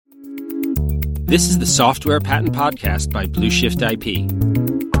This is the Software Patent Podcast by Blue Shift IP.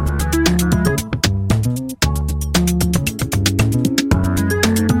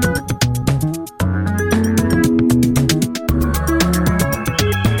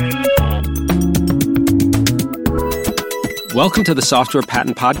 Welcome to the Software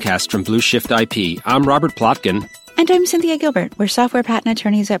Patent Podcast from Blue Shift IP. I'm Robert Plotkin. And I'm Cynthia Gilbert. We're software patent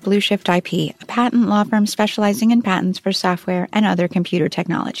attorneys at Blue Shift IP, a patent law firm specializing in patents for software and other computer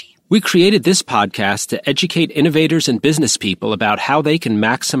technology. We created this podcast to educate innovators and business people about how they can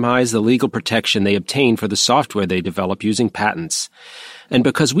maximize the legal protection they obtain for the software they develop using patents. And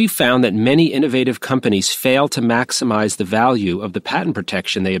because we found that many innovative companies fail to maximize the value of the patent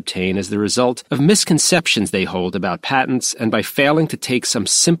protection they obtain as the result of misconceptions they hold about patents and by failing to take some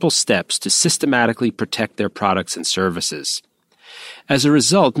simple steps to systematically protect their products and services. As a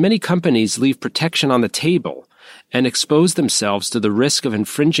result, many companies leave protection on the table and expose themselves to the risk of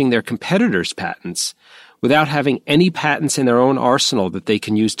infringing their competitors' patents without having any patents in their own arsenal that they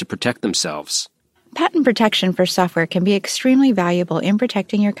can use to protect themselves. Patent protection for software can be extremely valuable in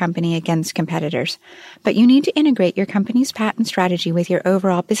protecting your company against competitors, but you need to integrate your company's patent strategy with your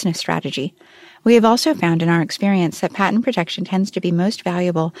overall business strategy. We have also found in our experience that patent protection tends to be most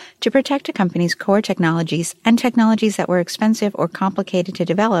valuable to protect a company's core technologies and technologies that were expensive or complicated to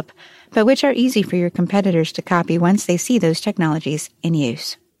develop, but which are easy for your competitors to copy once they see those technologies in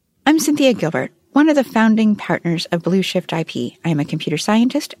use. I'm Cynthia Gilbert, one of the founding partners of Blue Shift IP. I am a computer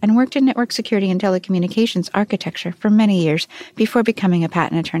scientist and worked in network security and telecommunications architecture for many years before becoming a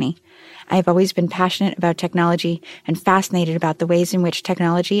patent attorney. I have always been passionate about technology and fascinated about the ways in which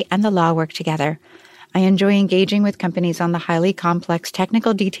technology and the law work together. I enjoy engaging with companies on the highly complex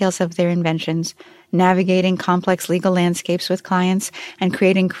technical details of their inventions, navigating complex legal landscapes with clients, and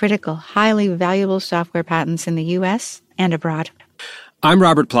creating critical, highly valuable software patents in the U.S. and abroad. I'm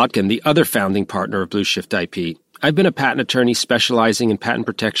Robert Plotkin, the other founding partner of Blue Shift IP. I've been a patent attorney specializing in patent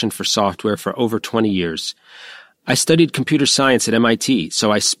protection for software for over 20 years. I studied computer science at MIT,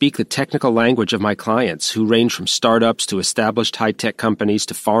 so I speak the technical language of my clients, who range from startups to established high-tech companies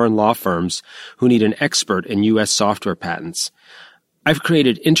to foreign law firms who need an expert in U.S. software patents. I've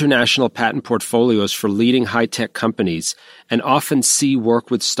created international patent portfolios for leading high-tech companies and often see work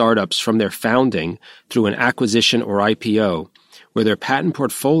with startups from their founding through an acquisition or IPO, where their patent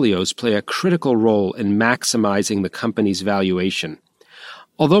portfolios play a critical role in maximizing the company's valuation.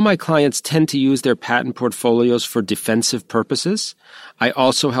 Although my clients tend to use their patent portfolios for defensive purposes, I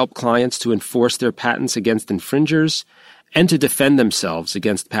also help clients to enforce their patents against infringers and to defend themselves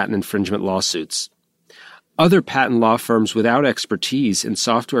against patent infringement lawsuits. Other patent law firms without expertise in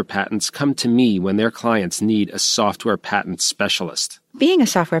software patents come to me when their clients need a software patent specialist. Being a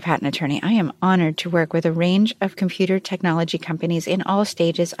software patent attorney, I am honored to work with a range of computer technology companies in all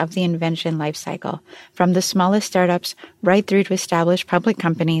stages of the invention lifecycle, from the smallest startups right through to established public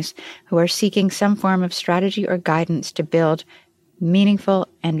companies who are seeking some form of strategy or guidance to build meaningful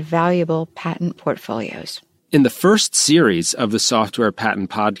and valuable patent portfolios. In the first series of the Software Patent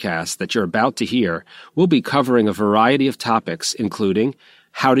Podcast that you're about to hear, we'll be covering a variety of topics, including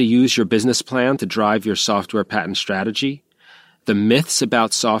how to use your business plan to drive your software patent strategy, the myths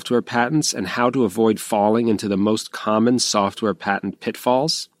about software patents and how to avoid falling into the most common software patent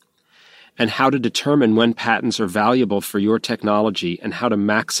pitfalls, and how to determine when patents are valuable for your technology and how to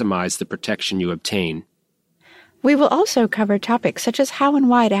maximize the protection you obtain. We will also cover topics such as how and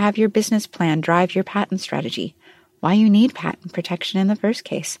why to have your business plan drive your patent strategy, why you need patent protection in the first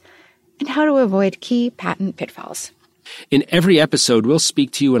case, and how to avoid key patent pitfalls. In every episode, we'll speak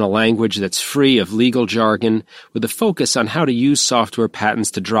to you in a language that's free of legal jargon, with a focus on how to use software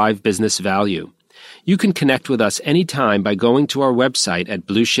patents to drive business value. You can connect with us anytime by going to our website at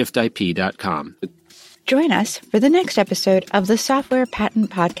blueshiftip.com. Join us for the next episode of the Software Patent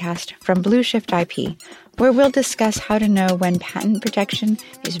Podcast from Blue Shift IP, where we'll discuss how to know when patent protection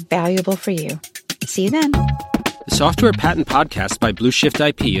is valuable for you. See you then. The Software Patent Podcast by Blue Shift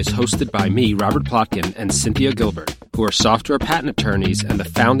IP is hosted by me, Robert Plotkin, and Cynthia Gilbert, who are software patent attorneys and the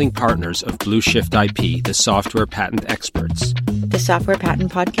founding partners of Blue Shift IP, the software patent experts. The Software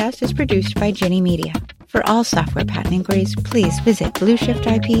Patent Podcast is produced by Ginny Media. For all software patent inquiries, please visit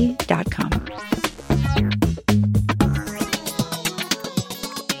blueshiftip.com.